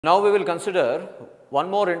Now we will consider one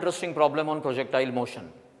more interesting problem on projectile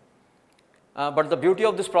motion. But the beauty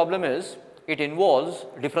of this problem is it involves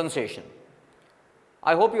differentiation.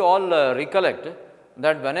 I hope you all recollect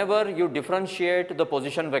that whenever you differentiate the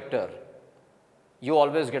position vector, you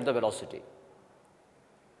always get the velocity,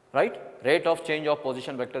 right? Rate of change of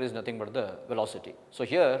position vector is nothing but the velocity. So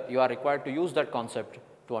here you are required to use that concept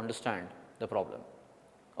to understand the problem.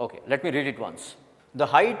 Okay, let me read it once. The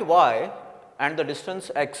height y and the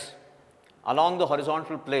distance x along the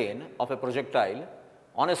horizontal plane of a projectile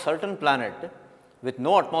on a certain planet with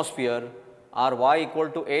no atmosphere are y equal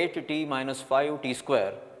to 8t minus 5t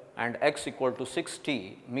square and x equal to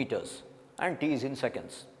 6t meters and t is in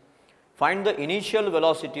seconds. Find the initial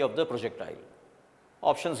velocity of the projectile.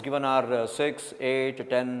 Options given are 6, 8,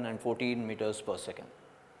 10 and 14 meters per second,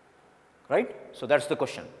 right. So, that is the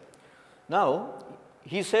question. Now,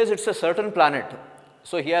 he says it is a certain planet.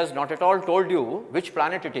 So, he has not at all told you which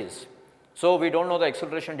planet it is. So, we do not know the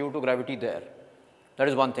acceleration due to gravity there, that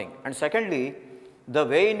is one thing. And secondly, the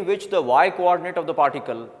way in which the y coordinate of the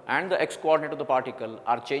particle and the x coordinate of the particle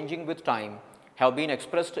are changing with time have been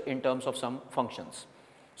expressed in terms of some functions.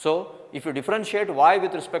 So, if you differentiate y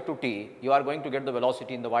with respect to t, you are going to get the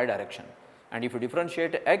velocity in the y direction, and if you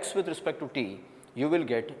differentiate x with respect to t, you will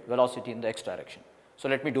get velocity in the x direction. So,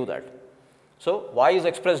 let me do that. So, y is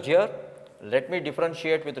expressed here. Let me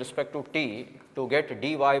differentiate with respect to t to get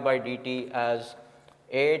dy by dt as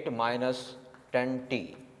 8 minus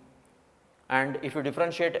 10t, and if you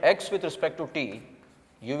differentiate x with respect to t,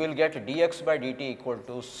 you will get dx by dt equal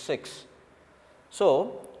to 6.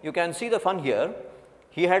 So, you can see the fun here.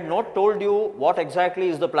 He had not told you what exactly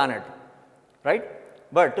is the planet, right,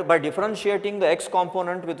 but by differentiating the x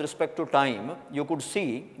component with respect to time, you could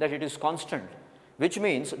see that it is constant, which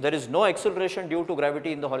means there is no acceleration due to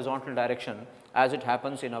gravity in the horizontal direction as it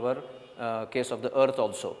happens in our case of the earth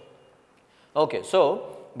also. Okay,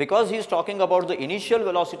 so, because he is talking about the initial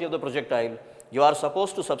velocity of the projectile, you are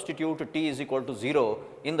supposed to substitute t is equal to 0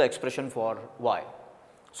 in the expression for y.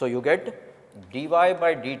 So, you get dy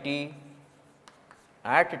by dt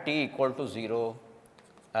at t equal to 0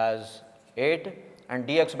 as 8 and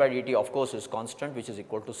dx by dt of course is constant, which is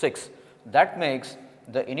equal to 6. That makes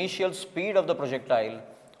the initial speed of the projectile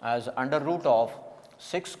as under root of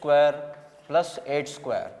 6 square plus 8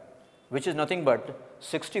 square, which is nothing but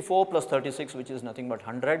 64 plus 36, which is nothing but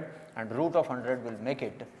 100, and root of 100 will make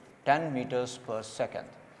it 10 meters per second.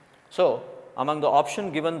 So, among the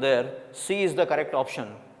option given there, C is the correct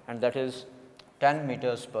option, and that is 10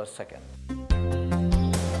 meters per second.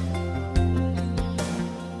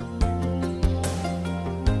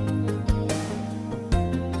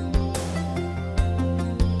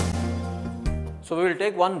 So, we will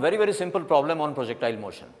take one very simple problem on projectile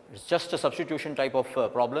motion. It is just a substitution type of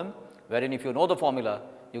problem, wherein if you know the formula,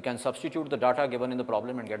 you can substitute the data given in the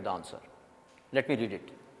problem and get the answer. Let me read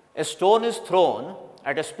it. A stone is thrown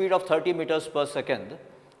at a speed of 30 meters per second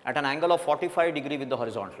at an angle of 45 degree with the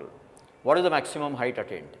horizontal. What is the maximum height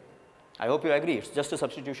attained? I hope you agree, it is just a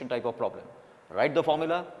substitution type of problem. Write the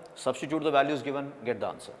formula, substitute the values given, get the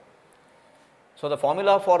answer. So, the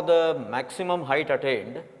formula for the maximum height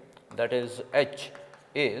attained, that is h,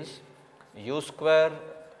 is u square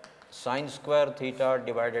sin square theta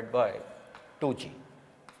divided by 2g,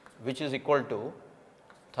 which is equal to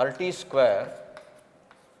 30 square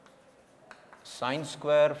sin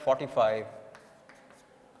square 45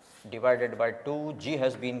 divided by 2, g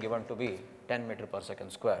has been given to be 10 meter per second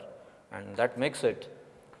square, and that makes it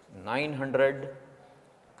 900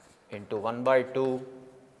 into 1 by 2,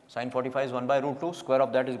 sin 45 is 1 by root 2, square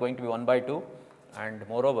of that is going to be 1 by 2, and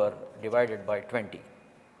moreover divided by 20.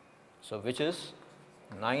 So, which is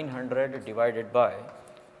 900 divided by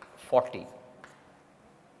 40,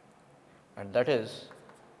 and that is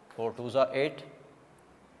 4 2s are 8,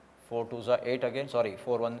 4 2s are 8 again, sorry,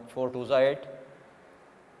 4 2s are 8,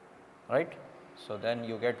 right. So, then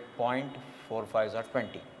you get 0.45s are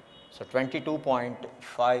 20. So,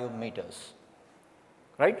 22.5 meters,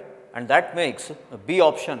 right, and that makes B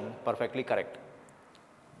option perfectly correct.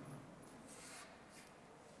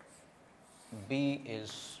 B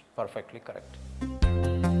is perfectly correct.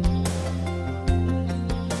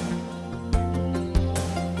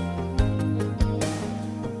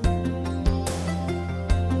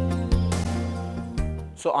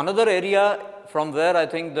 So, another area from where I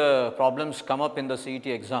think the problems come up in the CET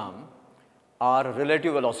exam are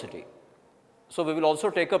relative velocity. So, we will also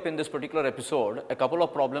take up in this particular episode a couple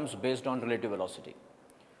of problems based on relative velocity.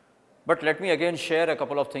 But let me again share a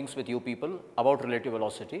couple of things with you people about relative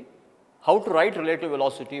velocity. How to write relative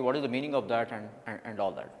velocity, what is the meaning of that and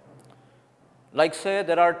all that. Like say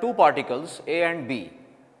there are two particles A and B,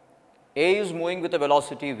 A is moving with a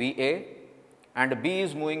velocity Va and B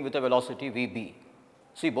is moving with a velocity Vb.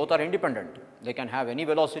 See, both are independent. They can have any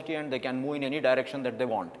velocity and they can move in any direction that they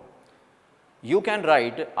want. You can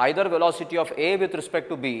write either velocity of A with respect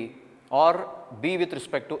to B or B with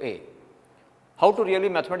respect to A. How to really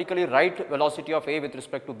mathematically write velocity of A with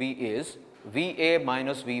respect to B is Va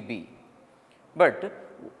minus Vb. But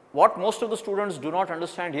what most of the students do not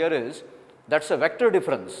understand here is that's a vector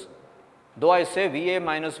difference. Though I say Va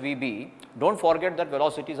minus Vb, don't forget that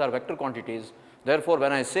velocities are vector quantities. Therefore,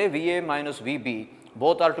 when I say Va minus Vb,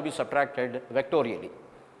 both are to be subtracted vectorially.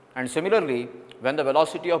 And similarly, when the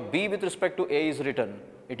velocity of B with respect to A is written,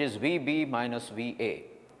 it is Vb minus Va,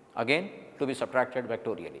 again to be subtracted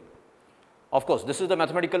vectorially. Of course, this is the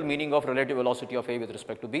mathematical meaning of relative velocity of A with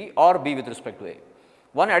respect to B or B with respect to A.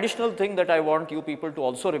 One additional thing that I want you people to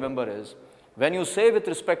also remember is, when you say with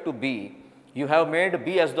respect to B, you have made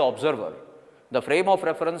B as the observer. The frame of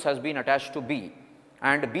reference has been attached to B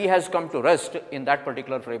and B has come to rest in that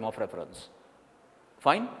particular frame of reference.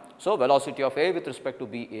 Fine. So, velocity of A with respect to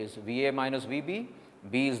B is Va minus Vb,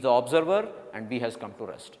 B is the observer and B has come to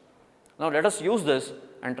rest. Now, let us use this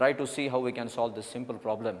and try to see how we can solve this simple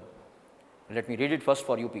problem. Let me read it first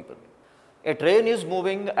for you people. A train is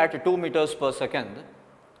moving at 2 meters per second.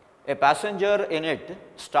 A passenger in it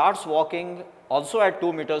starts walking also at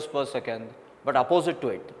 2 meters per second, but opposite to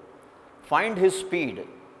it. Find his speed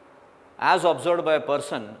as observed by a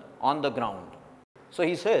person on the ground. So,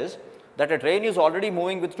 he says that a train is already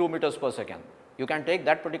moving with 2 meters per second. You can take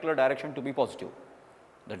that particular direction to be positive.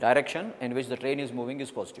 The direction in which the train is moving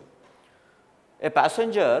is positive. A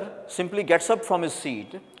passenger simply gets up from his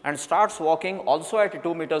seat and starts walking also at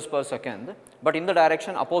 2 meters per second, but in the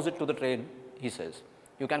direction opposite to the train, he says.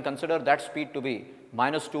 You can consider that speed to be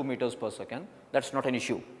minus 2 meters per second. That is not an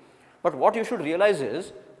issue. But what you should realize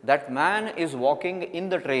is that man is walking in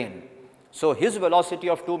the train. So, his velocity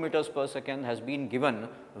of 2 meters per second has been given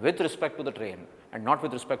with respect to the train and not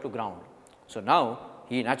with respect to ground. So, now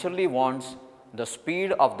he naturally wants the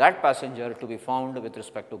speed of that passenger to be found with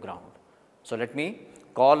respect to ground. So, let me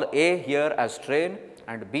call A here as train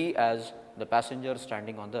and B as the passenger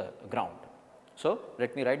standing on the ground. So,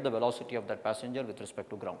 let me write the velocity of that passenger with respect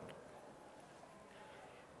to ground.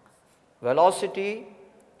 Velocity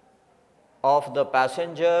of the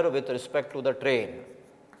passenger with respect to the train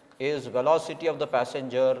is velocity of the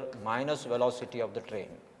passenger minus velocity of the train.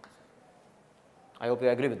 I hope you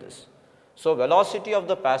agree with this. So, velocity of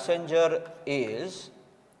the passenger is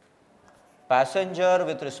passenger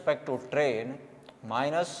with respect to train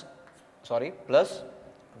plus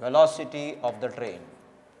velocity of the train.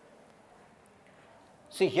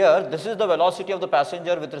 See here, this is the velocity of the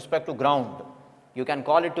passenger with respect to ground. You can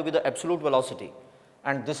call it to be the absolute velocity.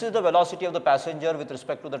 And this is the velocity of the passenger with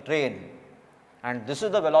respect to the train. And this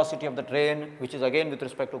is the velocity of the train, which is again with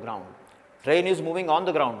respect to ground. Train is moving on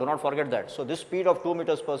the ground, do not forget that. So, this speed of 2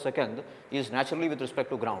 meters per second is naturally with respect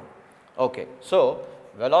to ground. Okay. So,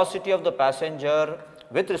 velocity of the passenger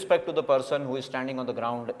with respect to the person who is standing on the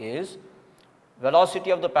ground is velocity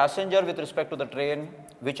of the passenger with respect to the train,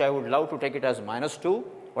 which I would love to take it as minus 2.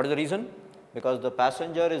 What is the reason? Because the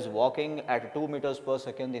passenger is walking at 2 meters per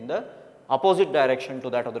second in the opposite direction to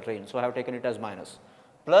that of the train. So, I have taken it as minus,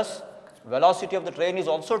 plus velocity of the train is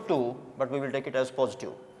also 2, but we will take it as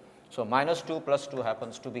positive. So, minus 2 plus 2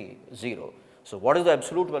 happens to be 0. So, what is the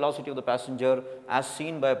absolute velocity of the passenger as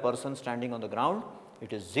seen by a person standing on the ground?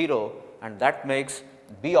 It is 0, and that makes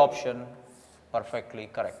B option perfectly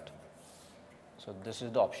correct. So, this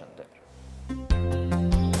is the option there.